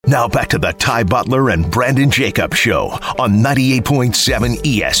Now back to the Ty Butler and Brandon Jacobs Show on 98.7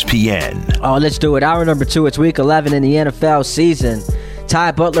 ESPN. Oh, let's do it. Hour number 2. It's week 11 in the NFL season.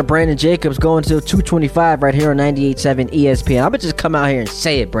 Ty Butler, Brandon Jacobs going to 225 right here on 98.7 ESPN. I'm going to just come out here and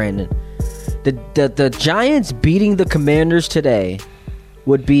say it, Brandon. The Giants beating the Commanders today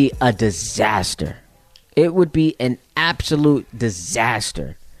would be a disaster. It would be an absolute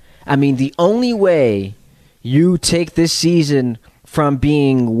disaster. I mean, the only way you take this season from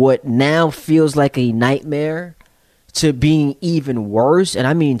being what now feels like a nightmare to being even worse, and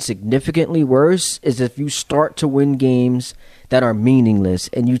I mean significantly worse, is if you start to win games that are meaningless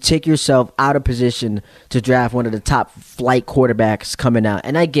and you take yourself out of position to draft one of the top flight quarterbacks coming out.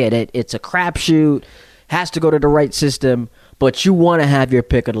 And I get it. It's a crapshoot, has to go to the right system, but you want to have your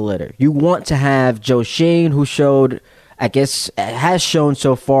pick of the litter. You want to have Joe Shane, who has shown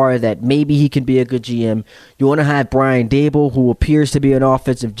so far that maybe he can be a good GM. You want to have Brian Dable, who appears to be an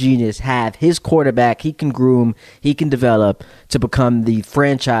offensive genius, have his quarterback he can groom, he can develop to become the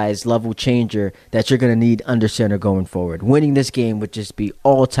franchise level changer that you're going to need under center going forward. Winning this game would just be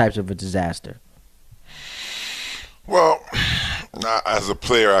all types of a disaster. Well, as a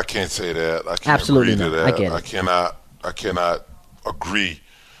player, I can't say that. I can't Absolutely agree not. to that. I get it. I cannot agree.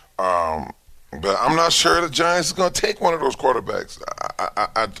 But I'm not sure the Giants are going to take one of those quarterbacks.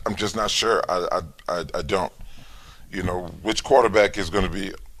 I'm just not sure. I don't. You know, which quarterback is going to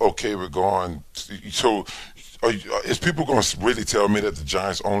be okay with going? So is people going to really tell me that the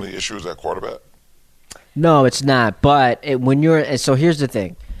Giants' only issue is at quarterback? No, it's not. But so here's the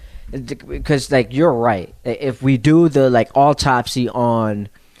thing. Because, you're right. If we do the, autopsy on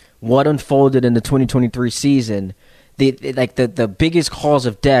what unfolded in the 2023 season, the biggest cause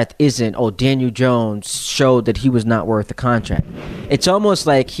of death isn't, Daniel Jones showed that he was not worth the contract. It's almost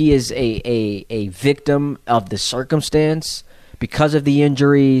like he is a victim of the circumstance because of the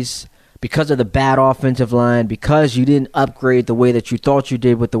injuries, because of the bad offensive line, because you didn't upgrade the way that you thought you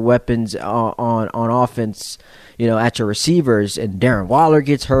did with the weapons on offense, at your receivers. And Darren Waller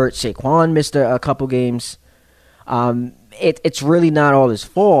gets hurt. Saquon missed a couple games. It's really not all his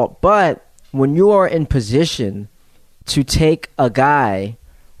fault. But when you are in position to take a guy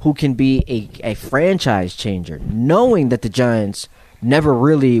who can be a franchise changer, knowing that the Giants never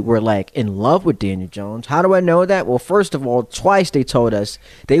really were in love with Daniel Jones. How do I know that? Well, first of all, twice they told us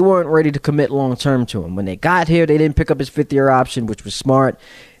they weren't ready to commit long term to him. When they got here, they didn't pick up his 5th-year option, which was smart.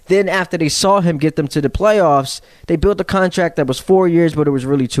 Then after they saw him get them to the playoffs, they built a contract that was 4 years, but it was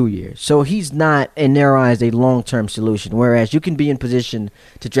really 2 years. So he's not, in their eyes, a long-term solution. Whereas you can be in position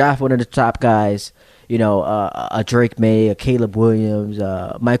to draft one of the top guys, a Drake May, a Caleb Williams,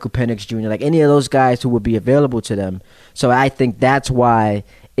 Michael Penix Jr., any of those guys who would be available to them. So I think that's why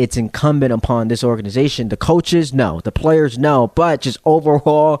it's incumbent upon this organization. The coaches, no. The players, no. But just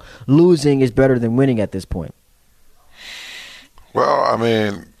overall, losing is better than winning at this point. Well, I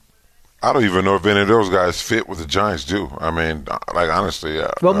mean, I don't even know if any of those guys fit what the Giants do. I mean, honestly.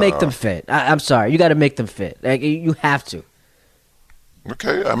 Well, make them fit. I'm sorry. You got to make them fit. You have to.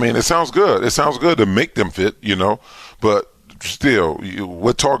 Okay, I mean, it sounds good. It sounds good to make them fit, but still,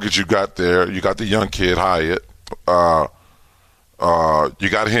 what targets you got there? You got the young kid, Hyatt. You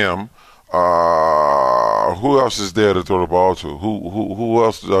got him. Who else is there to throw the ball to? Who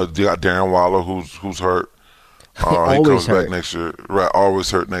else? You got Darren Waller, who's hurt. He comes back next year. Right,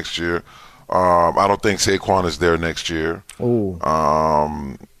 always hurt next year. I don't think Saquon is there next year. Ooh.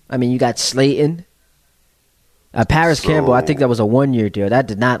 I mean, you got Slayton. Paris Campbell, I think that was a 1-year deal. That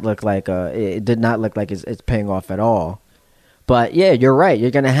did not look like it's paying off at all. But yeah, you're right.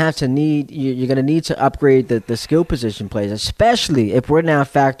 You're gonna need to upgrade the skill position players, especially if we're now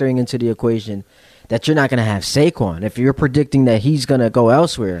factoring into the equation that you're not gonna have Saquon. If you're predicting that he's gonna go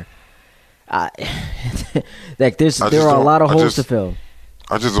elsewhere, there are a lot of holes to fill.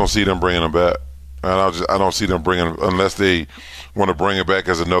 I just don't see them bringing him back, and I don't see them bringing unless they want to bring it back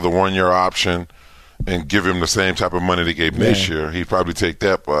as another 1-year option and give him the same type of money they gave this year. He'd probably take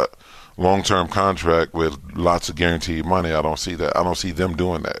that, but long-term contract with lots of guaranteed money, I don't see that. I don't see them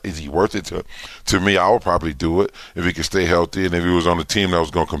doing that. Is he worth it? To me, I would probably do it if he could stay healthy and if he was on a team that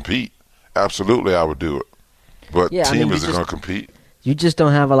was going to compete. Absolutely, I would do it. But team isn't going to compete. You just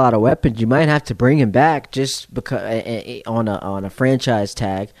don't have a lot of weapons. You might have to bring him back just because on a franchise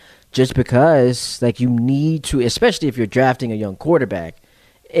tag, just because you need to, especially if you're drafting a young quarterback.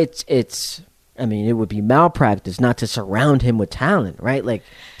 It would be malpractice not to surround him with talent, right? Like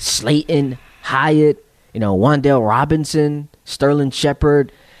Slayton, Hyatt, Wan'Dale Robinson, Sterling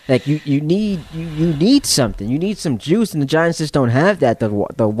Shepard. You need something. You need some juice, and the Giants just don't have that. The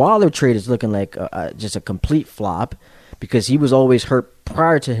Waller trade is looking like just a complete flop because he was always hurt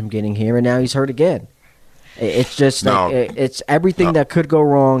prior to him getting here, and now he's hurt again. It's just it's everything that could go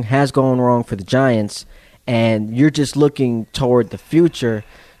wrong has gone wrong for the Giants, and you're just looking toward the future,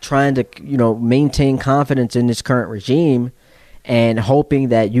 trying to maintain confidence in this current regime, and hoping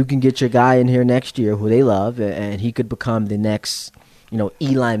that you can get your guy in here next year who they love, and he could become the next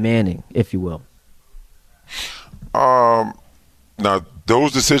Eli Manning, if you will. Now,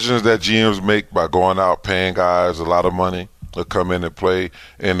 those decisions that GMs make by going out paying guys a lot of money to come in and play,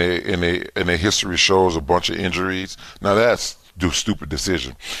 and their history shows a bunch of injuries. Now, that's a stupid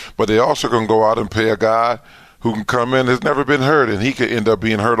decision. But they also can go out and pay a guy who can come in, has never been hurt, and he could end up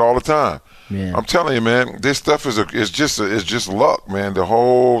being hurt all the time. Yeah. I'm telling you, man, this stuff is just luck, man. The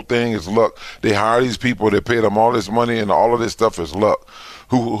whole thing is luck. They hire these people, they pay them all this money, and all of this stuff is luck.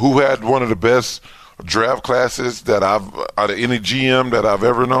 Who had one of the best draft classes that out of any GM that I've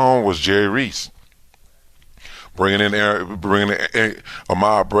ever known was Jerry Reese. Bringing in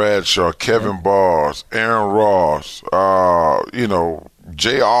Ahmad Bradshaw, Kevin Bars, Aaron Ross,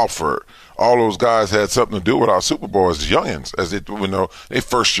 Jay Alford. All those guys had something to do with our Super Bowl as youngins, as they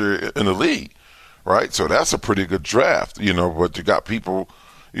first year in the league, right? So that's a pretty good draft, but you got people,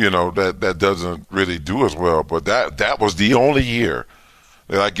 that doesn't really do as well. But that was the only year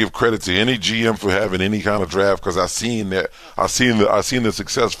that I give credit to any GM for having any kind of draft, because I've seen the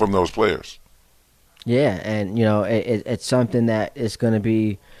success from those players. Yeah, and it's something that is going to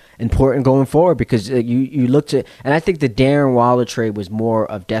be important going forward, because you looked at, and I think the Darren Waller trade was more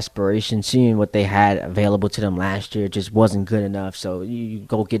of desperation, seeing what they had available to them last year just wasn't good enough. So you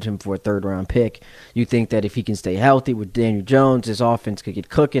go get him for a third-round pick. You think that if he can stay healthy with Daniel Jones, his offense could get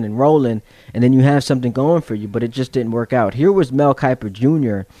cooking and rolling, and then you have something going for you. But it just didn't work out. Here was Mel Kiper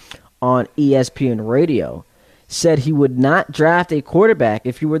Jr. on ESPN Radio, said he would not draft a quarterback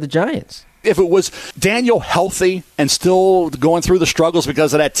if he were the Giants. If it was Daniel healthy and still going through the struggles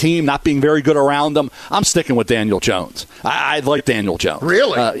because of that team not being very good around them, I'm sticking with Daniel Jones. I like Daniel Jones.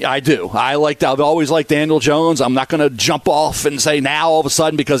 Really? I do. I've always liked Daniel Jones. I'm not going to jump off and say now all of a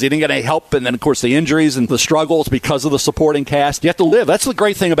sudden because he didn't get any help, and then, of course, the injuries and the struggles because of the supporting cast. You have to live. That's the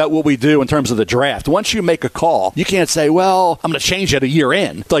great thing about what we do in terms of the draft. Once you make a call, you can't say, well, I'm going to change it a year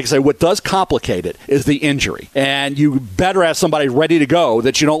in. Like I say, what does complicate it is the injury. And you better have somebody ready to go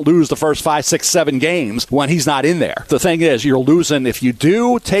that you don't lose the first 5, 6, 7 games when he's not in there. The thing is, you're losing. If you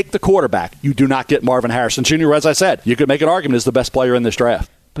do take the quarterback, you do not get Marvin Harrison Jr., as I said. You could make an argument is the best player in this draft.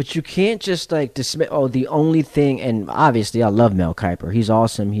 But you can't just dismiss, the only thing, and obviously I love Mel Kiper. He's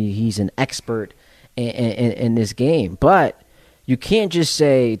awesome. He's an expert in this game. But you can't just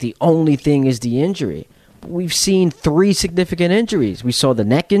say the only thing is the injury. We've seen 3 significant injuries. We saw the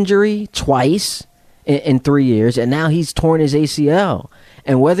neck injury twice in 3 years, and now he's torn his ACL.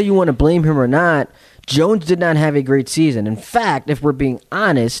 And whether you want to blame him or not, Jones did not have a great season. In fact, if we're being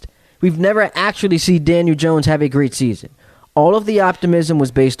honest, we've never actually seen Daniel Jones have a great season. All of the optimism was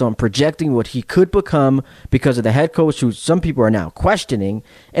based on projecting what he could become because of the head coach, who some people are now questioning,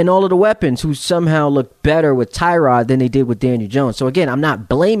 and all of the weapons who somehow look better with Tyrod than they did with Daniel Jones. So again, I'm not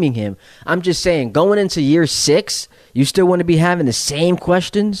blaming him. I'm just saying, going into year 6, you still want to be having the same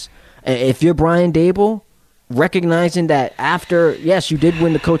questions? If you're Brian Daboll, recognizing that after, yes, you did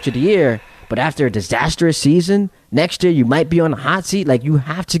win the Coach of the Year, but after a disastrous season, next year you might be on the hot seat. You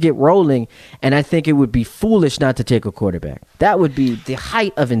have to get rolling, and I think it would be foolish not to take a quarterback. That would be the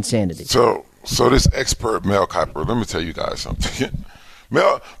height of insanity. So this expert Mel Kiper, let me tell you guys something.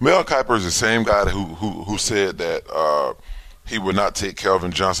 Mel Kiper is the same guy who said that he would not take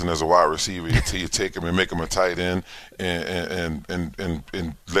Kelvin Johnson as a wide receiver until you take him and make him a tight end and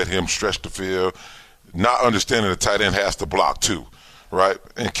let him stretch the field, not understanding the tight end has to block too, right?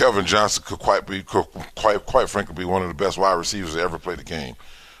 And Kelvin Johnson could quite frankly be one of the best wide receivers to ever play the game,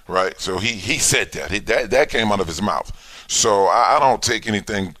 right? So he said that. That came out of his mouth. So I don't take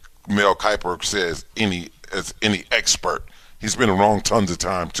anything Mel Kiper says as any expert. He's been wrong tons of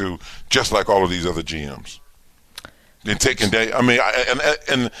time too, just like all of these other GMs. Then taking Daniel,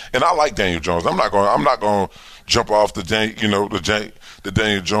 and I like Daniel Jones. I'm not going to jump off the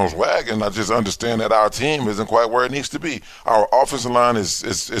Daniel Jones wagon. I just understand that our team isn't quite where it needs to be. Our offensive line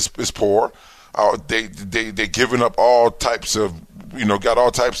is poor. They giving up all types of got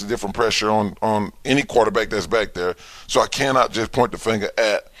all types of different pressure on any quarterback that's back there. So I cannot just point the finger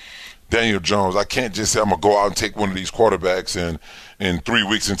at Daniel Jones. I can't just say I'm going to go out and take one of these quarterbacks and in 3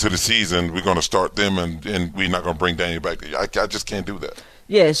 weeks into the season we're going to start them and we're not going to bring Daniel back. I just can't do that.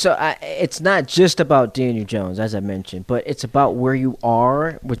 Yeah, so it's not just about Daniel Jones, as I mentioned, but it's about where you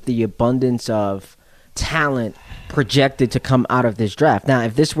are with the abundance of talent projected to come out of this draft. Now,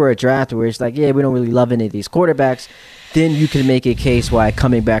 if this were a draft where it's we don't really love any of these quarterbacks, then you can make a case why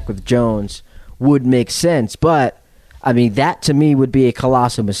coming back with Jones would make sense. But, I mean, that to me would be a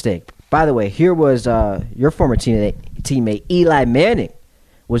colossal mistake. By the way, here was your former teammate Eli Manning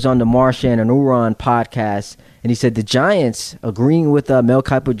was on the Marshan and Uran podcast, and he said the Giants, agreeing with Mel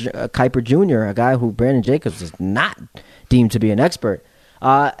Kiper Jr., a guy who Brandon Jacobs is not deemed to be an expert.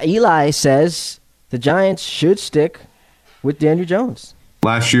 Eli says the Giants should stick with Daniel Jones.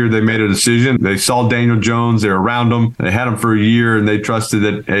 Last year, they made a decision. They saw Daniel Jones. They were around him. They had him for a year, and they trusted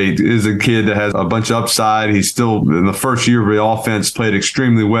that, hey, this is a kid that has a bunch of upside. He's still, in the first year of the offense, played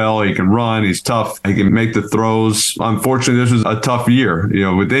extremely well. He can run. He's tough. He can make the throws. Unfortunately, this was a tough year,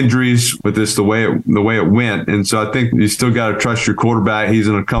 with injuries, with this the way it went. And so I think you still got to trust your quarterback. He's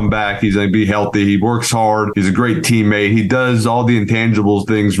going to come back. He's going to be healthy. He works hard. He's a great teammate. He does all the intangibles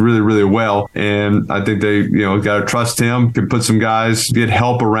things really, really well. And I think they, got to trust him. Can put some guys, get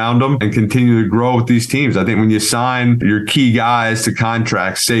help around them, and continue to grow with these teams. I think when you sign your key guys to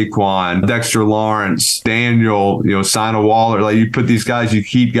contracts, Saquon, Dexter Lawrence, Daniel, sign a Waller, like you put these guys, you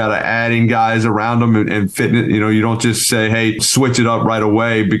keep got to adding guys around them and fitting it. You don't just say, hey, switch it up right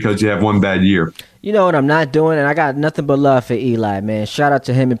away because you have one bad year. You know what I'm not doing, and I got nothing but love for Eli, man. Shout out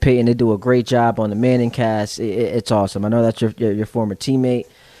to him and Peyton. They do a great job on the Manning cast. It's awesome. I know that's your former teammate.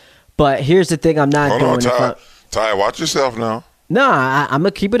 But here's the thing I'm not doing. Hold on, Ty, watch yourself now. No, I'm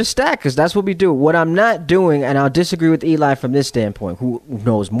going to keep it a stack because that's what we do. What I'm not doing, and I'll disagree with Eli from this standpoint, who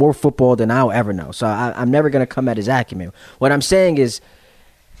knows more football than I'll ever know. So I'm never going to come at his acumen. What I'm saying is,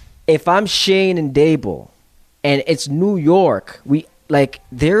 if I'm Shane and Dable, and it's New York,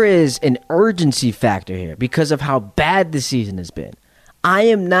 there is an urgency factor here because of how bad the season has been. I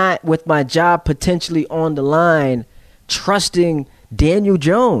am not, with my job potentially on the line, trusting Daniel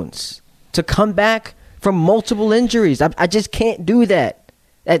Jones to come back from multiple injuries. I just can't do that.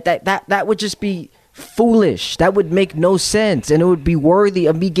 That would just be foolish. That would make no sense, and it would be worthy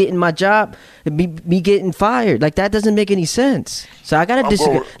of me getting my job, me getting fired. That doesn't make any sense. So I gotta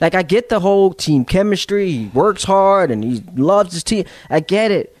disagree. I get the whole team chemistry. He works hard and he loves his team. I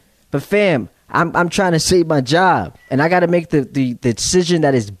get it, but fam, I'm trying to save my job, and I got to make the decision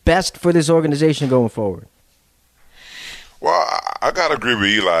that is best for this organization going forward. Well, I got to agree with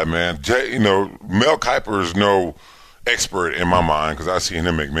Eli, man. Mel Kiper is no expert in my mind because I've seen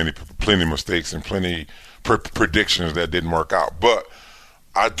him make plenty of mistakes and plenty predictions that didn't work out. But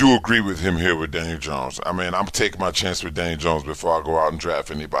I do agree with him here with Daniel Jones. I mean, I'm taking my chance with Daniel Jones before I go out and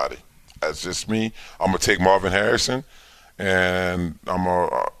draft anybody. That's just me. I'm going to take Marvin Harrison, and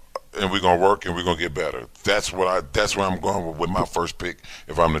we're gonna work and we're gonna get better. That's where I'm going with my first pick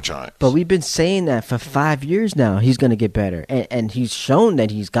if I'm the Giants. But we've been saying that for 5 years now. He's gonna get better, and he's shown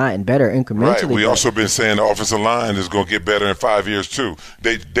that he's gotten better incrementally. Right. We also been saying the offensive line is gonna get better in 5 years too.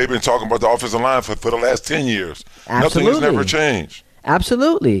 They've been talking about the offensive line for the last 10 years. Absolutely. Nothing has never changed.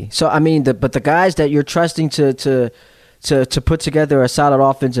 Absolutely. So I mean, but the guys that you're trusting to put together a solid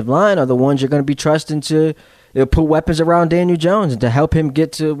offensive line are the ones you're going to be trusting to put weapons around Daniel Jones and to help him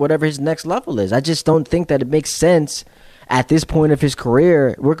get to whatever his next level is. I just don't think that it makes sense at this point of his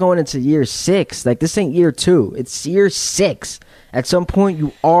career. We're going into year 6. This ain't year 2. It's year 6. At some point,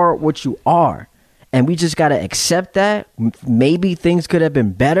 you are what you are. And we just got to accept that. Maybe things could have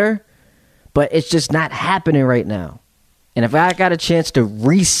been better, but it's just not happening right now. And if I got a chance to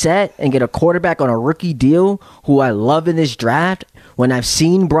reset and get a quarterback on a rookie deal who I love in this draft, when I've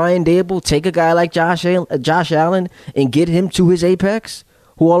seen Brian Dable take a guy like Josh Allen and get him to his apex,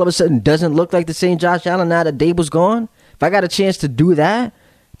 who all of a sudden doesn't look like the same Josh Allen now that Dable's gone, if I got a chance to do that,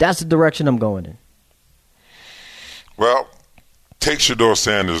 that's the direction I'm going in. Well, take Shedeur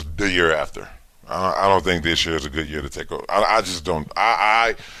Sanders the year after. I don't think this year is a good year to take over. I just don't.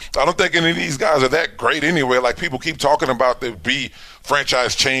 I don't think any of these guys are that great anyway. Like people keep talking about they be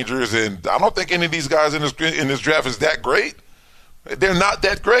franchise changers, and I don't think any of these guys in this draft is that great. They're not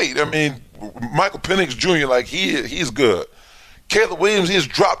that great. I mean, Michael Penix Jr. He's good. Caleb Williams, he's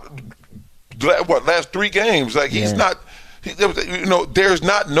dropped last 3 games. He's not. There's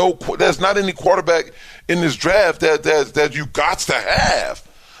not any quarterback in this draft that you got to have.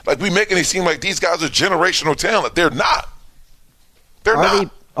 We making it seem like these guys are generational talent. They're not.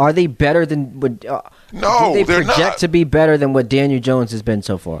 Are they better than what? No, do they they're project not. To be better than what Daniel Jones has been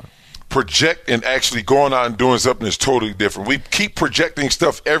so far? Project and actually going out and doing something is totally different. We keep projecting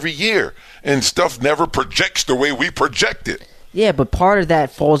stuff every year, and stuff never projects the way we project it. Yeah, but part of that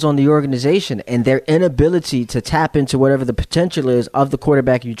falls on the organization and their inability to tap into whatever the potential is of the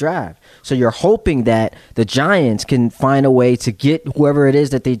quarterback you draft. So you're hoping that the Giants can find a way to get whoever it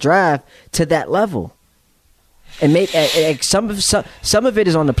is that they draft to that level. And some of it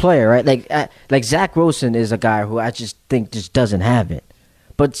is on the player, right? Like Zach Wilson is a guy who I just think just doesn't have it.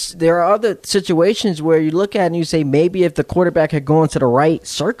 But there are other situations where you look at it and you say maybe if the quarterback had gone to the right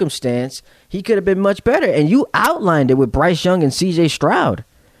circumstance, he could have been much better. And you outlined it with Bryce Young and C.J. Stroud.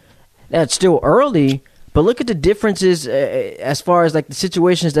 Now, it's still early, but look at the differences as far as like the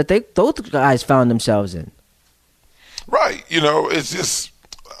situations that those guys found themselves in. Right. You know, it's just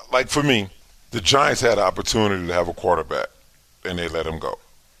like for me, the Giants had an opportunity to have a quarterback, and they let him go.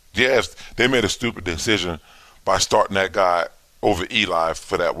 Yes, they made a stupid decision by starting that guy over Eli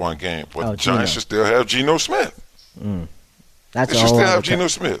for that one game. But the Giants should still have Geno Smith. They should still have Geno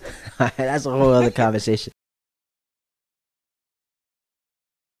Smith. That's a whole other conversation.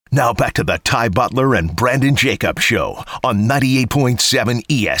 Now back to the Ty Butler and Brandon Jacobs Show on 98.7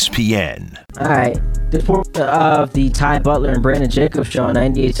 ESPN. All right. This portion of the Ty Butler and Brandon Jacobs Show on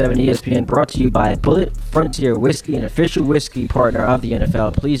 98.7 ESPN brought to you by Bullet Frontier Whiskey, an official whiskey partner of the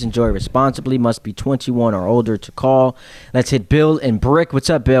NFL. Please enjoy responsibly. Must be 21 or older to call. Let's hit Bill and Brick. What's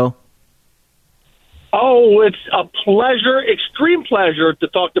up, Bill? Oh, it's a pleasure, extreme pleasure to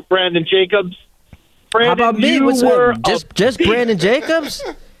talk to Brandon Jacobs. Brandon, how about me? What's up? Just Brandon Jacobs?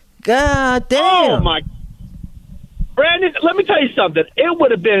 God damn. Oh, my. Brandon, let me tell you something. It would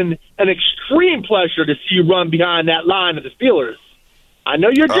have been an extreme pleasure to see you run behind that line of the Steelers. I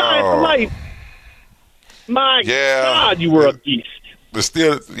know you're Giant for life. My God, you were a beast. The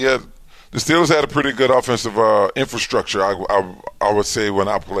Steelers had a pretty good offensive infrastructure, I would say, when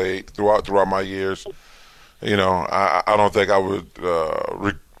I played throughout my years. You know, I don't think I would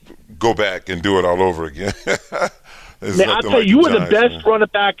go back and do it all over again. Man, I'll tell you, you were the best running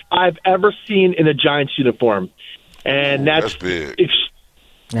back I've ever seen in a Giants uniform. And that's big.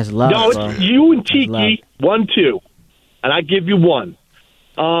 That's love. No, it's you and Tiki, 1-2. And I give you one.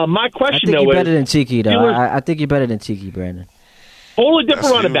 My question, I think you're better than Tiki, though. I think you're better than Tiki, Brandon. Totally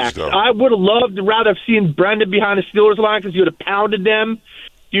different running backs. I would have loved to rather have seen Brandon behind the Steelers line because you would have pounded them.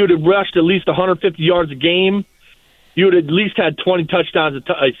 You would have rushed at least 150 yards a game. You would have at least had 20 touchdowns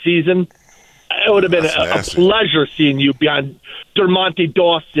a season. It would have been a pleasure seeing you behind Dermonte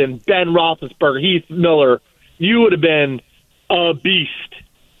Dawson, Ben Roethlisberger, Heath Miller. You would have been a beast.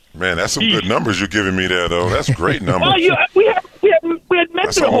 Man, that's some good numbers you're giving me there, though. That's great numbers. Well, we had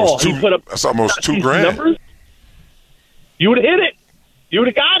mentioned them all. That's almost $2,000. Numbers. You would have hit it. You would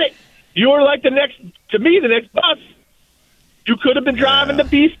have got it. You were like the next bus. You could have been driving the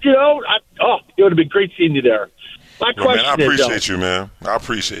beast, you know. It would have been great seeing you there. My question I appreciate you, man. I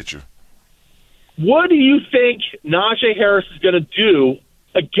appreciate you. What do you think Najee Harris is going to do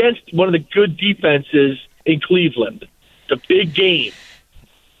against one of the good defenses in Cleveland? It's a big game.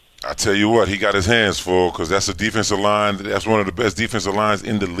 I tell you what, he got his hands full because that's a defensive line. That's one of the best defensive lines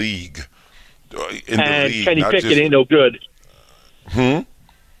in the league. Kenny Pickett ain't no good. Oh,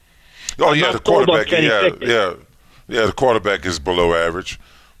 yeah, the quarterback. The quarterback is below average.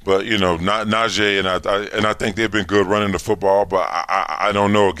 But, you know, Najee and I think they've been good running the football, but I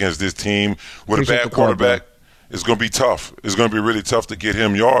don't know against this team. With a bad quarterback, it's going to be tough. It's going to be really tough to get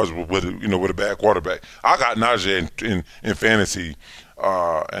him yards with a bad quarterback. I got Najee in fantasy,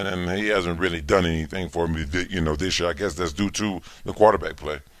 and he hasn't really done anything for me, this year. I guess that's due to the quarterback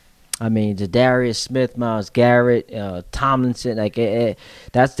play. I mean, Zadarius Smith, Myles Garrett, Tomlinson,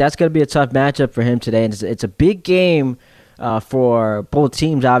 that's going to be a tough matchup for him today, and it's a big game. For both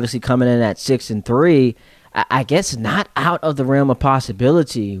teams, obviously coming in at 6-3, I guess not out of the realm of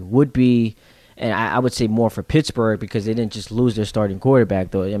possibility would be, and I would say more for Pittsburgh because they didn't just lose their starting quarterback,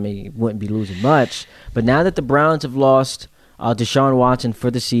 though. I mean, it wouldn't be losing much. But now that the Browns have lost Deshaun Watson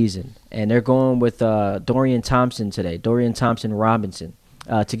for the season, and they're going with Dorian Thompson-Robinson,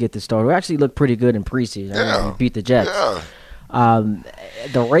 to get the start, who actually looked pretty good in preseason. Yeah. Beat the Jets. Yeah.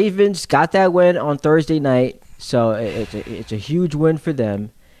 The Ravens got that win on Thursday night. So it's a huge win for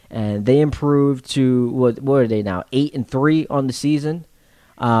them, and they improved to what are they now 8-3 on the season.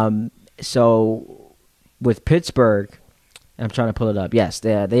 So with Pittsburgh, I'm trying to pull it up. Yes,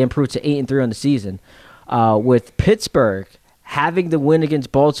 they improved to 8-3 on the season. With Pittsburgh having the win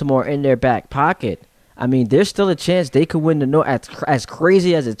against Baltimore in their back pocket, I mean, there's still a chance they could win the North. As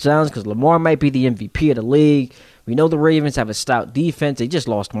crazy as it sounds, because Lamar might be the MVP of the league. We know the Ravens have a stout defense. They just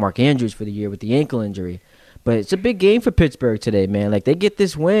lost Mark Andrews for the year with the ankle injury. But it's a big game for Pittsburgh today, man. Like, they get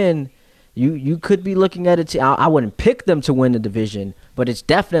this win, you could be looking at it. I wouldn't pick them to win the division, but it's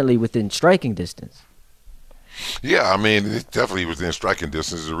definitely within striking distance. Yeah, I mean, it's definitely within striking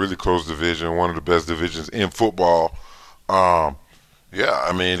distance. It's a really close division, one of the best divisions in football. Yeah,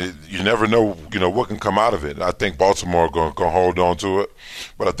 I mean, you never know, what can come out of it. I think Baltimore going to hold on to it,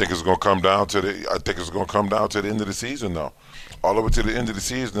 but I think it's going to come down to the end of the season, though. All the way to the end of the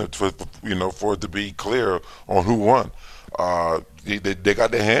season, for it to be clear on who won. They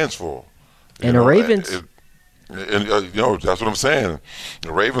got their hands full. And the Ravens. That's what I'm saying.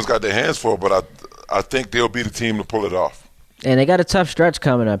 The Ravens got their hands full, but I think they'll be the team to pull it off. And they got a tough stretch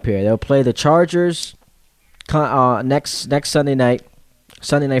coming up here. They'll play the Chargers next Sunday night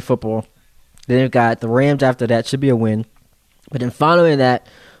football. Then they've got the Rams after that. Should be a win. But then following that,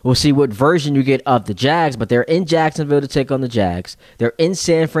 we'll see what version you get of the Jags. But they're in Jacksonville to take on the Jags. They're in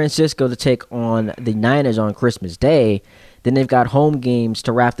San Francisco to take on the Niners on Christmas Day. Then they've got home games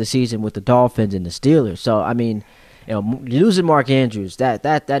to wrap the season with the Dolphins and the Steelers. So, I mean, losing Mark Andrews,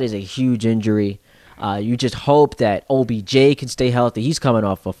 that is a huge injury. You just hope that OBJ can stay healthy. He's coming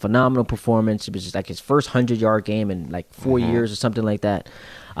off a phenomenal performance. It was just like his first 100-yard game in like 4 years or something like that.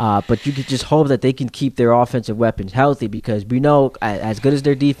 But you could just hope that they can keep their offensive weapons healthy, because we know as good as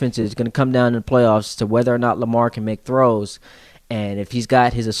their defense is, it's going to come down in the playoffs to whether or not Lamar can make throws. And if he's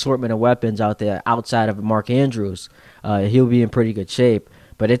got his assortment of weapons out there outside of Mark Andrews, he'll be in pretty good shape.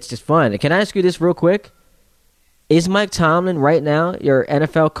 But it's just fun. Can I ask you this real quick? Is Mike Tomlin right now your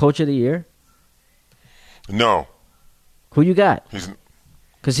NFL Coach of the Year? No. Who you got?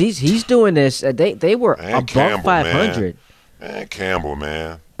 Because he's doing this. They were above 500. Man, Campbell,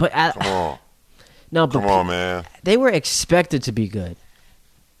 man. But come on. No, but come on, man. They were expected to be good.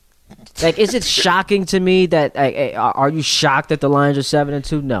 Like, is it shocking to me that? Are you shocked that the Lions are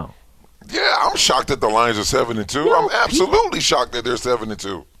 7-2? No. Yeah, I'm shocked that the Lions are 7-2. I'm absolutely shocked that they're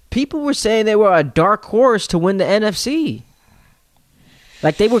 7-2. People were saying they were a dark horse to win the NFC.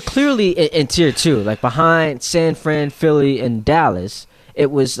 Like, they were clearly in tier 2, like behind San Fran, Philly, and Dallas. It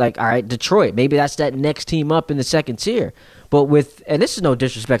was like, all right, Detroit. Maybe that's that next team up in the second tier. But and this is no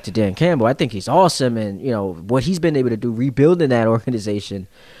disrespect to Dan Campbell. I think he's awesome, and what he's been able to do rebuilding that organization.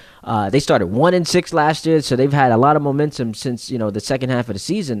 They started 1-6 last year, so they've had a lot of momentum since the second half of the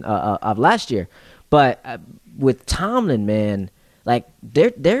season of last year. But with Tomlin, man, like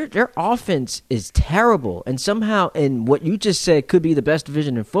their offense is terrible, and somehow, in what you just said could be the best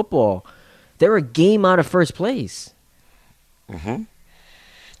division in football, they're a game out of first place. Mm-hmm.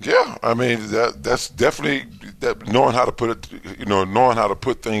 Yeah, I mean that's definitely knowing how to put it, knowing how to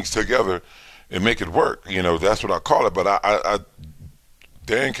put things together and make it work. That's what I call it. But I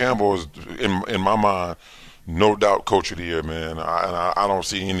Dan Campbell is in my mind, no doubt, Coach of the Year, man. I don't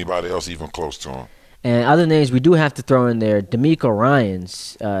see anybody else even close to him. And other names we do have to throw in there, DeMeco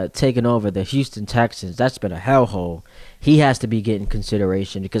Ryans taking over the Houston Texans. That's been a hellhole. He has to be getting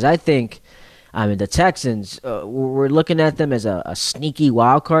consideration, because I think, the Texans, we're looking at them as a sneaky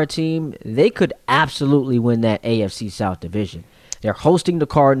wild card team. They could absolutely win that AFC South division. They're hosting the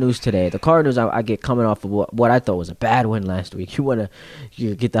Cardinals today. The Cardinals, I get coming off of what I thought was a bad win last week. You want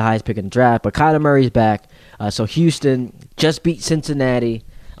to get the highest pick in the draft, but Kyler Murray's back. So Houston just beat Cincinnati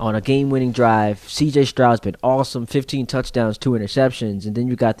on a game-winning drive. C.J. Stroud's been awesome, 15 touchdowns, 2 interceptions. And then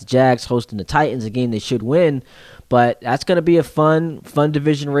you got the Jags hosting the Titans, a game they should win. But that's going to be a fun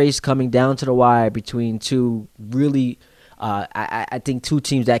division race coming down to the wire between two really I think two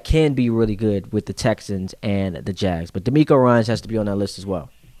teams that can be really good with the Texans and the Jags. But DeMeco Ryans has to be on that list as well.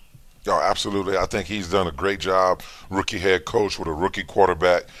 Oh, absolutely. I think he's done a great job, rookie head coach with a rookie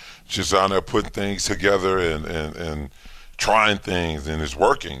quarterback, just on there putting things together and trying things, and it's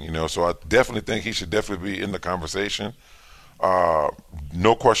working, So I definitely think he should definitely be in the conversation.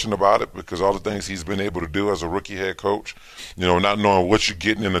 No question about it, because all the things he's been able to do as a rookie head coach, not knowing what you're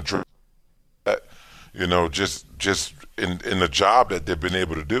getting in the draft, just in the job that they've been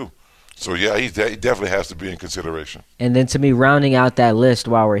able to do. So, yeah, he definitely has to be in consideration. And then to me, rounding out that list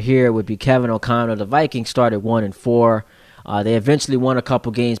while we're here would be Kevin O'Connell. The Vikings started 1-4. They eventually won a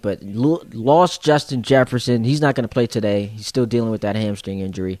couple games, but lost Justin Jefferson. He's not going to play today. He's still dealing with that hamstring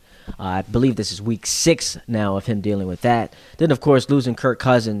injury. I believe this is week 6 now of him dealing with that. Then, of course, losing Kirk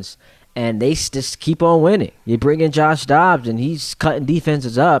Cousins, and they just keep on winning. You bring in Josh Dobbs, and he's cutting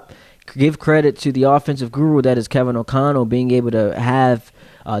defenses up. Give credit to the offensive guru that is Kevin O'Connell, being able to have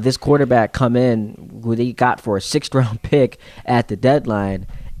this quarterback come in, who they got for a 6th-round pick at the deadline,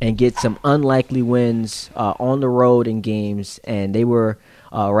 and get some unlikely wins on the road in games. And they were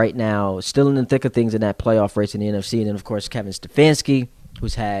right now still in the thick of things in that playoff race in the NFC. And then, of course, Kevin Stefanski,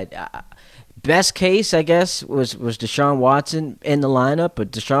 who's had best case, I guess, was Deshaun Watson in the lineup.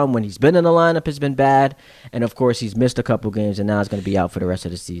 But Deshaun, when he's been in the lineup, has been bad. And, of course, he's missed a couple games, and now he's going to be out for the rest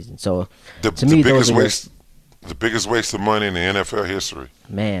of the season. So, to me, the biggest waste of money in the NFL history.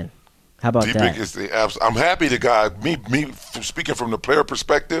 Man. How about D-Pick that? is I'm happy the guy. Me speaking from the player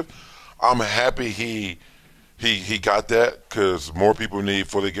perspective, I'm happy he got that because more people need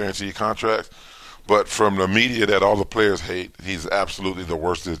fully guaranteed contracts. But from the media that all the players hate, he's absolutely the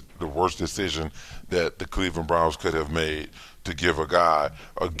worst decision that the Cleveland Browns could have made to give a guy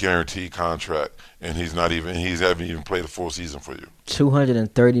a guaranteed contract, and he haven't even played a full season for you.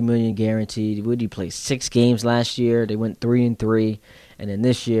 $230 million guaranteed. Would he play 6 games last year? They went 3-3, and then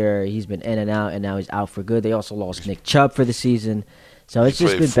this year he's been in and out, and now he's out for good. They also lost Nick Chubb for the season, so it's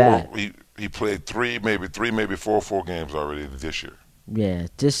just been bad. He played three, maybe 4 games already this year. Yeah,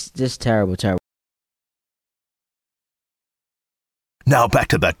 just terrible. Now back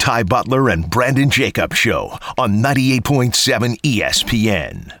to the Ty Butler and Brandon Jacobs Show on 98.7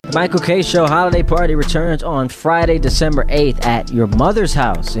 ESPN. Michael K. Show Holiday Party returns on Friday, December 8th at your mother's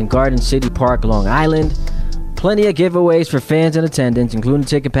house in Garden City Park, Long Island. Plenty of giveaways for fans in attendance, including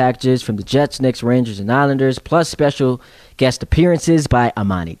ticket packages from the Jets, Knicks, Rangers, and Islanders, plus special guest appearances by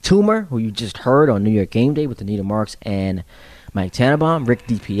Amani Toomer, who you just heard on New York Game Day with Anita Marks and Mike Tannenbaum, Rick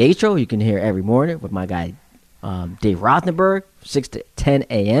DiPietro, you can hear every morning with my guy Dave Rothenberg, 6 to 10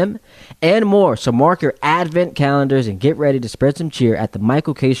 a.m., and more. So mark your Advent calendars and get ready to spread some cheer at the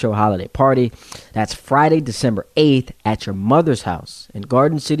Michael K. Show Holiday Party. That's Friday, December 8th at your mother's house in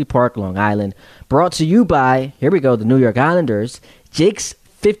Garden City Park, Long Island. Brought to you by, here we go, the New York Islanders, Jake's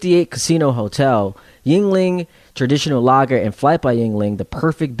 58 Casino Hotel, Yingling Traditional Lager, and Flight by Yingling, the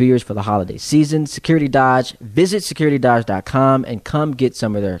perfect beers for the holiday season. Security Dodge, visit securitydodge.com and come get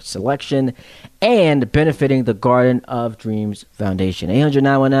some of their selection, and benefiting the Garden of Dreams Foundation.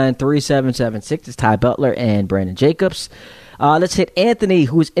 800-919-3776 is Ty Butler and Brandon Jacobs. Let's hit Anthony,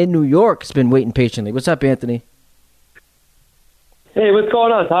 who's in New York, has been waiting patiently. What's up, Anthony? Hey, what's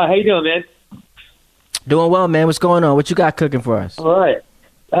going on, Ty? How you doing, man? Doing well, man. What's going on? What you got cooking for us? All right.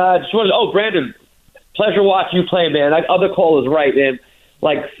 Just wanted to, Brandon, pleasure watching you play, man. That other call is right, man.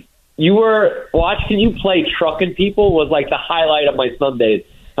 Like, you were watching you play trucking people was like the highlight of my Sundays.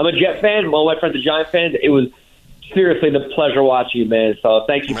 I'm a Jet fan. All my friends are Giant fans. It was seriously the pleasure watching you, man. So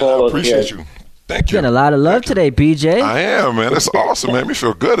thank you for all those appreciate years. you. Thank you. Getting a lot of love today, BJ. I am, man. That's awesome, man. Me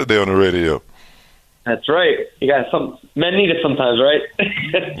feel good today on the radio. That's right. You got some men need it sometimes, right?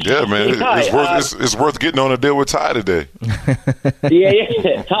 Yeah, man. Ty, it's worth getting on a deal with Ty today.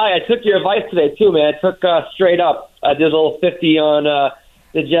 yeah. Ty, I took your advice today too, man. I took straight up. I did a little 50 on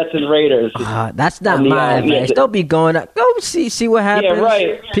the Jets and Raiders. That's not my advice. Don't be going up. Go see what happens. Yeah,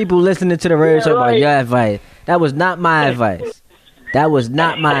 right. People listening to the radio talk about right. your advice. That was not my advice. That was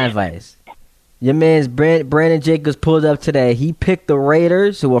not my advice. Your man's Brandon Jacobs pulled up today. He picked the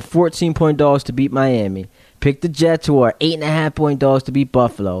Raiders, who are 14-point dogs to beat Miami. Picked the Jets, who are 8.5-point dogs to beat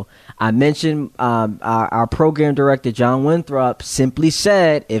Buffalo. I mentioned our program director, John Winthrop, simply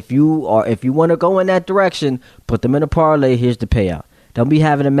said, if you want to go in that direction, put them in a parlay. Here's the payout. Don't be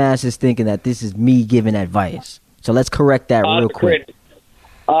having the masses thinking that this is me giving advice. So let's correct that real quick.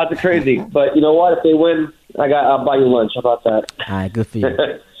 Odds are crazy, but you know what? If they win, I'll buy you lunch. How about that? All right, good for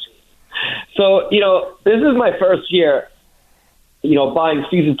you. So, this is my first year, buying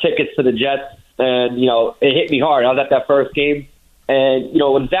season tickets to the Jets, and, it hit me hard. I was at that first game, and,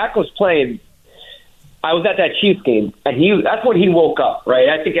 when Zach was playing, I was at that Chiefs game, and that's when he woke up, right?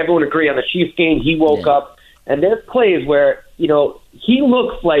 I think everyone agreed on the Chiefs game, he woke up, and there's plays where, he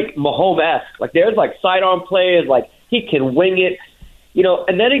looks like Mahomes-esque. Like, there's, sidearm plays, he can wing it,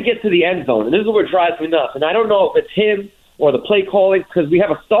 and then it gets to the end zone, and this is what drives me nuts, and I don't know if it's him or the play calling, because we have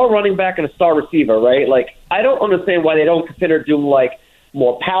a star running back and a star receiver, right? I don't understand why they don't consider doing,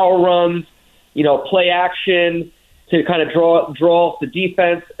 more power runs, play action to kind of draw off the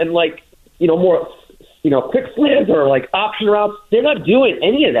defense, and, more, quick slants or, option routes. They're not doing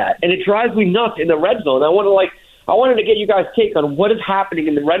any of that, and it drives me nuts in the red zone. I wanted to get you guys' take on what is happening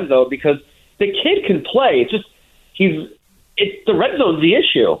in the red zone, because the kid can play. It's the red zone's the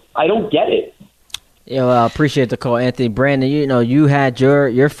issue. I don't get it. Yeah, well, I appreciate the call, Anthony. Brandon, you had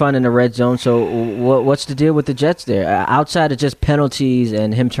your fun in the red zone, so what's the deal with the Jets there? Outside of just penalties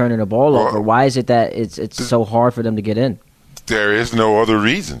and him turning the ball over, why is it that it's so hard for them to get in? There is no other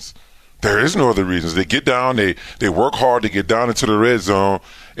reasons. They get down, they work hard to get down into the red zone,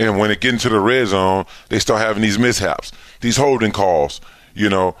 and when they get into the red zone, they start having these mishaps, these holding calls,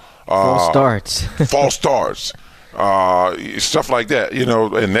 False starts. False starts. Stuff like that,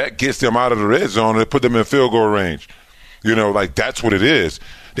 and that gets them out of the red zone and put them in field goal range. That's what it is.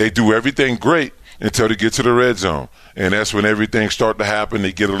 They do everything great until they get to the red zone, and that's when everything starts to happen.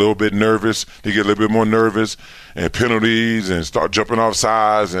 They get a little bit nervous. They get a little bit more nervous, and penalties, and start jumping off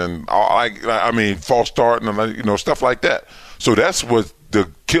sides, and false start, and stuff like that. So that's what the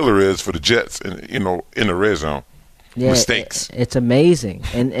killer is for the Jets, in the red zone. Yeah, Mistakes. It's amazing.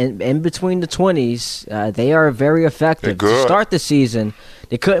 And in between the 20s, they are very effective. To start the season,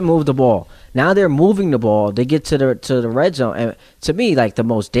 they couldn't move the ball. Now they're moving the ball. They get to the red zone. And to me, like, the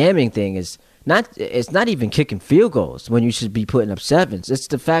most damning thing is it's not even kicking field goals when you should be putting up sevens. It's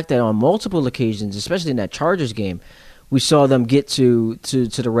the fact that on multiple occasions, especially in that Chargers game, we saw them get to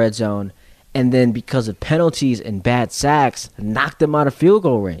the red zone, and then because of penalties and bad sacks, knocked them out of field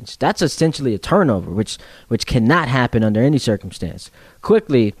goal range. That's essentially a turnover, which cannot happen under any circumstance.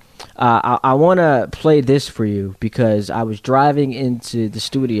 Quickly, I want to play this for you because I was driving into the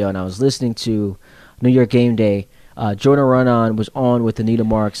studio and I was listening to New York Game Day. Jordan Run-On was on with Anita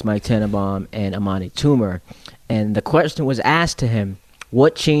Marks, Mike Tannenbaum, and Amani Toomer. And the question was asked to him,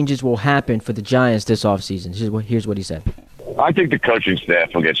 what changes will happen for the Giants this offseason? Here's what he said. I think the coaching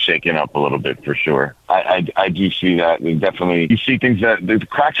staff will get shaken up a little bit for sure. I do see that. Definitely, you see things that the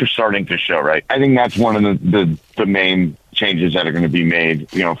cracks are starting to show, right? I think that's one of the main changes that are going to be made,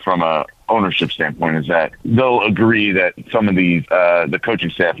 from a ownership standpoint, is that they'll agree that some of these the coaching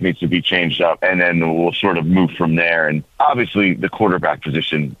staff needs to be changed up, and then we'll sort of move from there. And obviously the quarterback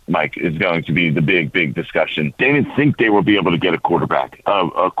position, Mike, is going to be the big discussion. They didn't think they would be able to get a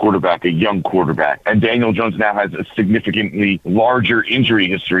young quarterback, and Daniel Jones now has a significantly larger injury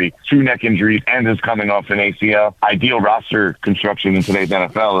history, 2 neck injuries, and is coming off an ACL. Ideal roster construction in today's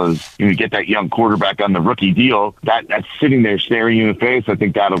NFL is you get that young quarterback on the rookie deal that's sitting there staring you in the face. I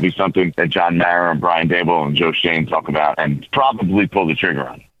think that'll be something that John Mara and Brian Daboll and Joe Shane talk about and probably pull the trigger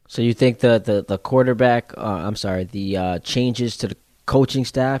on. So you think the quarterback, the changes to the coaching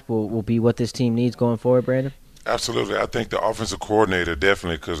staff will be what this team needs going forward, Brandon? Absolutely. I think the offensive coordinator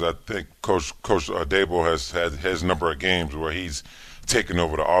definitely, because I think Coach Daboll has a number of games where he's taken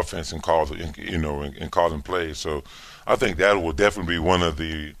over the offense and called plays. So I think that will definitely be one of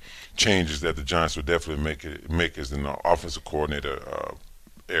the changes that the Giants will definitely make is in the offensive coordinator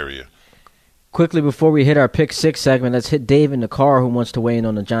area. Quickly, before we hit our Pick 6 segment, let's hit Dave in the car who wants to weigh in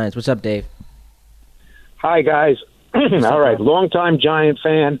on the Giants. What's up, Dave? Hi, guys. All right, longtime Giant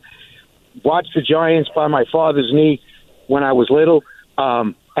fan. Watched the Giants by my father's knee when I was little,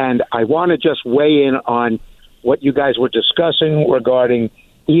 and I want to just weigh in on what you guys were discussing regarding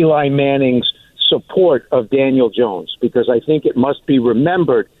Eli Manning's support of Daniel Jones, because I think it must be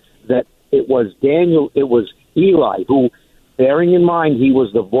remembered that it was Eli who, bearing in mind he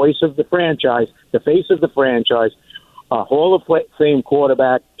was the voice of the franchise, the face of the franchise, a Hall of Fame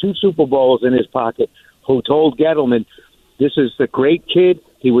quarterback, 2 Super Bowls in his pocket, who told Gettleman, this is the great kid.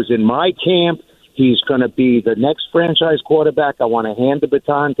 He was in my camp. He's going to be the next franchise quarterback. I want to hand the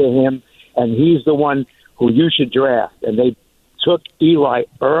baton to him, and he's the one who you should draft. And they took Eli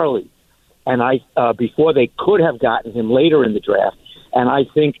early, and before they could have gotten him later in the draft. And I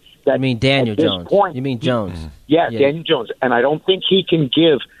think that, I mean Daniel Jones. Point, you mean Jones? Yeah, Daniel Jones. And I don't think he can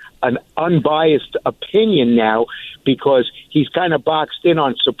give an unbiased opinion now because he's kind of boxed in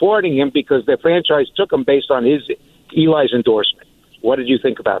on supporting him because the franchise took him based on Eli's endorsement. What did you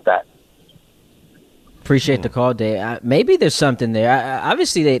think about that? Appreciate the call, Dave. Maybe there's something there.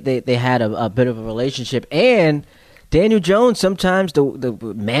 Obviously, they had a bit of a relationship, and Daniel Jones, sometimes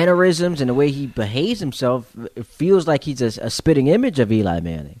the mannerisms and the way he behaves himself, it feels like he's a spitting image of Eli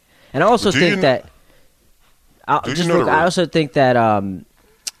Manning. And I also think that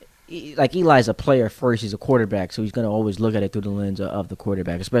like Eli's a player first. He's a quarterback, so he's going to always look at it through the lens of the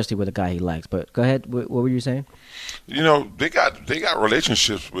quarterback, especially with a guy he likes. But go ahead. What were you saying? They got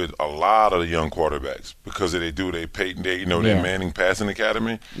relationships with a lot of the young quarterbacks because they Manning Passing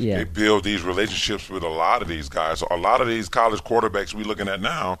Academy. Yeah. They build these relationships with a lot of these guys. So a lot of these college quarterbacks we're looking at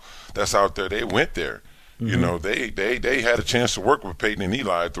now that's out there, they went there. Mm-hmm. They had a chance to work with Peyton and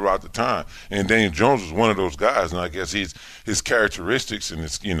Eli throughout the time, and Daniel Jones was one of those guys. And I guess his characteristics and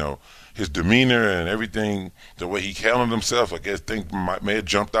his demeanor and everything, the way he handled himself, I guess may have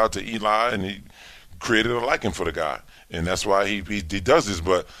jumped out to Eli, and he created a liking for the guy, and that's why he does this.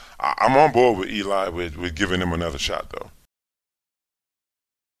 But I'm on board with Eli with giving him another shot, though.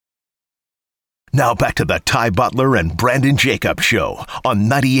 Now back to the Ty Butler and Brandon Jacobs Show on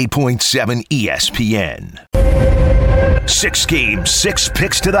 98.7 ESPN. 6 games, 6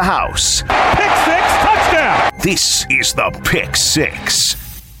 picks to the house. Pick 6, touchdown! This is the Pick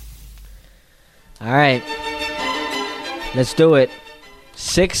 6. All right. Let's do it.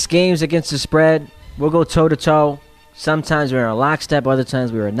 6 games against the spread. We'll go toe-to-toe. Sometimes we're in a lockstep, other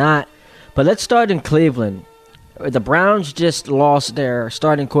times we are not. But let's start in Cleveland. The Browns just lost their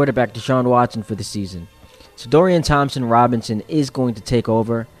starting quarterback, Deshaun Watson, for the season. So Dorian Thompson-Robinson is going to take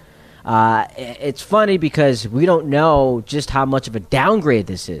over. It's funny because we don't know just how much of a downgrade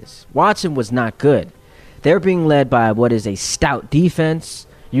this is. Watson was not good. They're being led by what is a stout defense.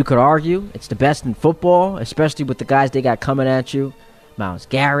 You could argue it's the best in football, especially with the guys they got coming at you. Myles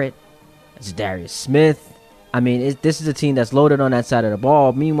Garrett, Darius Smith. I mean, this is a team that's loaded on that side of the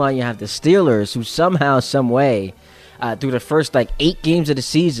ball. Meanwhile, you have the Steelers, who somehow, some way, through the first 8 games of the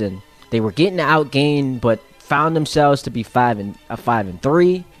season, they were getting outgained, but found themselves to be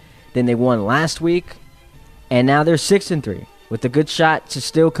 5-3. Then they won last week, and now they're 6-3 with a good shot to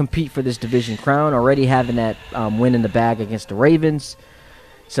still compete for this division crown. Already having that win in the bag against the Ravens.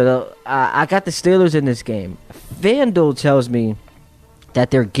 So I got the Steelers in this game. FanDuel tells me that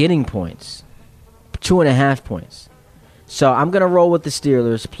they're getting points. 2.5 points. So I'm going to roll with the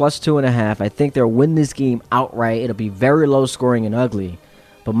Steelers plus 2.5. I think they'll win this game outright. It'll be very low scoring and ugly.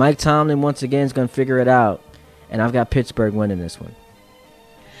 But Mike Tomlin, once again, is going to figure it out. And I've got Pittsburgh winning this one.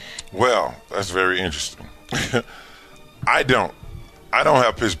 Well, that's very interesting. I don't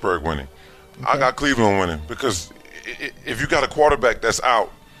have Pittsburgh winning. Okay. I got Cleveland winning because if you got a quarterback that's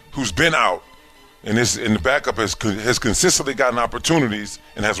out, who's been out, and the backup has consistently gotten opportunities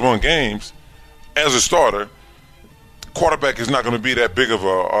and has won games, as a starter, quarterback is not going to be that big of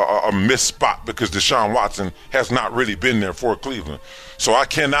a missed spot because Deshaun Watson has not really been there for Cleveland. So I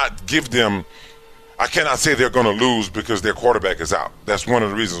cannot say they're going to lose because their quarterback is out. That's one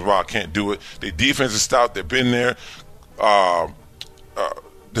of the reasons why I can't do it. Their defense is stout. They've been there. The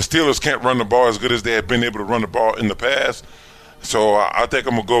Steelers can't run the ball as good as they have been able to run the ball in the past. So I think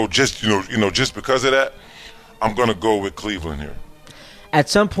I'm going to go just because of that, I'm going to go with Cleveland here. At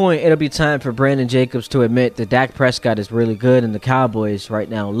some point, it'll be time for Brandon Jacobs to admit that Dak Prescott is really good, and the Cowboys right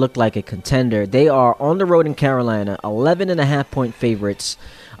now look like a contender. They are on the road in Carolina, 11.5-point favorites,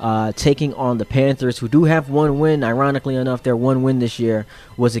 taking on the Panthers, who do have one win. Ironically enough, their one win this year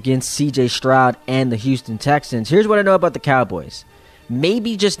was against C.J. Stroud and the Houston Texans. Here's what I know about the Cowboys.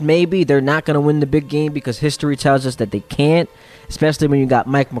 Maybe, just maybe, they're not going to win the big game because history tells us that they can't, especially when you got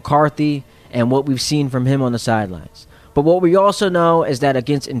Mike McCarthy and what we've seen from him on the sidelines. But what we also know is that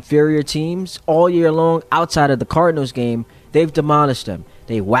against inferior teams all year long, outside of the Cardinals game, they've demolished them.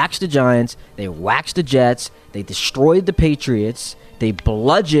 They waxed the Giants. They waxed the Jets. They destroyed the Patriots. They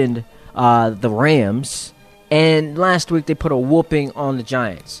bludgeoned the Rams. And last week they put a whooping on the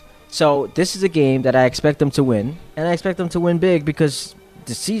Giants. So this is a game that I expect them to win. And I expect them to win big because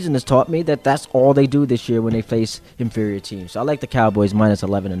the season has taught me that that's all they do this year when they face inferior teams. So I like the Cowboys minus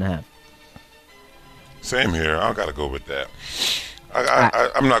 11.5. Same here. I got to go with that.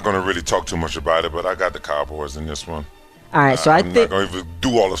 I'm not going to really talk too much about it, but I got the Cowboys in this one. All right, so I'm not going to even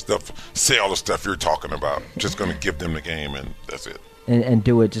do all the stuff, say all the stuff you're talking about. Just going to give them the game, and that's it. And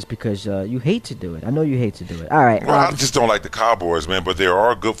do it just because you hate to do it. I know you hate to do it. All right. Well, I just don't like the Cowboys, man. But they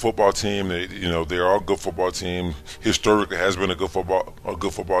are a good football team. They are a good football team. Historically, has been a good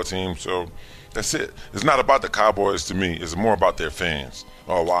football team. So that's it. It's not about the Cowboys to me. It's more about their fans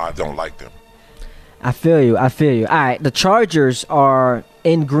or why I don't like them. I feel you. All right, the Chargers are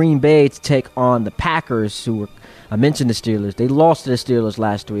in Green Bay to take on the Packers, I mentioned the Steelers. They lost to the Steelers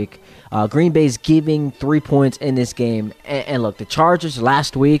last week. Green Bay's giving 3 points in this game. And look, the Chargers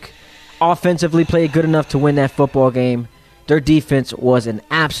last week offensively played good enough to win that football game. Their defense was an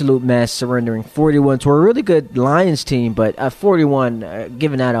absolute mess, surrendering 41 to a really good Lions team, but 41,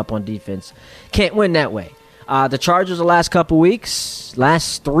 giving that up on defense. Can't win that way. The Chargers the last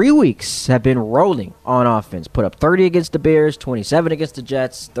 3 weeks have been rolling on offense. Put up 30 against the Bears, 27 against the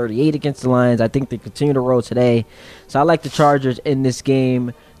Jets, 38 against the Lions. I think they continue to roll today. So I like the Chargers in this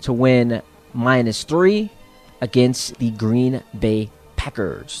game to win -3 against the Green Bay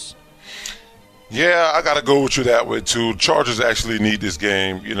Packers. Yeah, I got to go with you that way, too. Chargers actually need this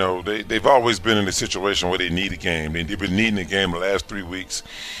game. You know, they've always been in a situation where they need a game. They've been needing a game the last 3 weeks.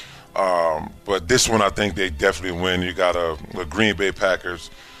 But this one, I think they definitely win. You got a Green Bay Packers.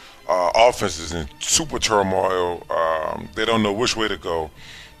 Offense is in super turmoil. They don't know which way to go.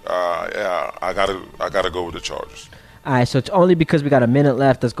 I gotta go with the Chargers. All right, so it's only because we got a minute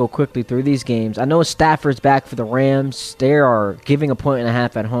left. Let's go quickly through these games. I know Stafford's back for the Rams. They are giving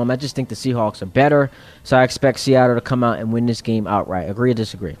 1.5 at home. I just think the Seahawks are better, so I expect Seattle to come out and win this game outright. Agree or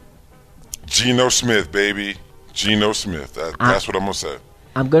disagree? Geno Smith, baby. Geno Smith. That's what I'm going to say.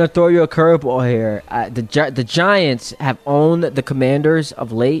 I'm going to throw you a curveball here. The Giants have owned the Commanders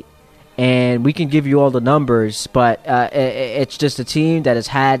of late, and we can give you all the numbers, but it's just a team that has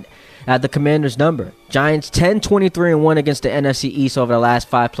had the Commanders' number. Giants 10-23-1 against the NFC East over the last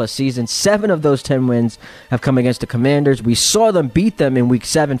 5+ seasons. 7 of those 10 wins have come against the Commanders. We saw them beat them in Week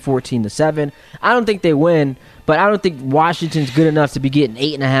 7, 14-7. I don't think they win, But I don't think Washington's good enough to be getting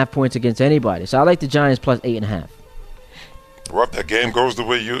 8.5 points against anybody. So I like the Giants plus 8.5. Well, if that game goes the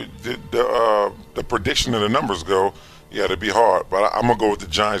way the prediction of the numbers go, yeah, it'd be hard. But I'm going to go with the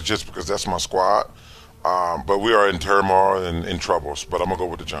Giants just because that's my squad. But we are in turmoil and in troubles. But I'm going to go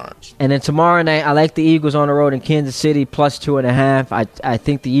with the Giants. And then tomorrow night, I like the Eagles on the road in Kansas City plus 2.5. I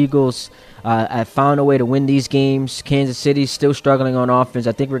think the Eagles have found a way to win these games. Kansas City's still struggling on offense.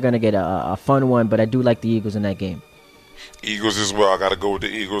 I think we're going to get a fun one, but I do like the Eagles in that game. Eagles as well. I got to go with the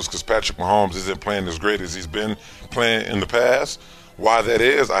Eagles because Patrick Mahomes isn't playing as great as he's been playing in the past. Why that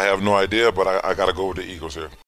is, I have no idea, but I got to go with the Eagles here.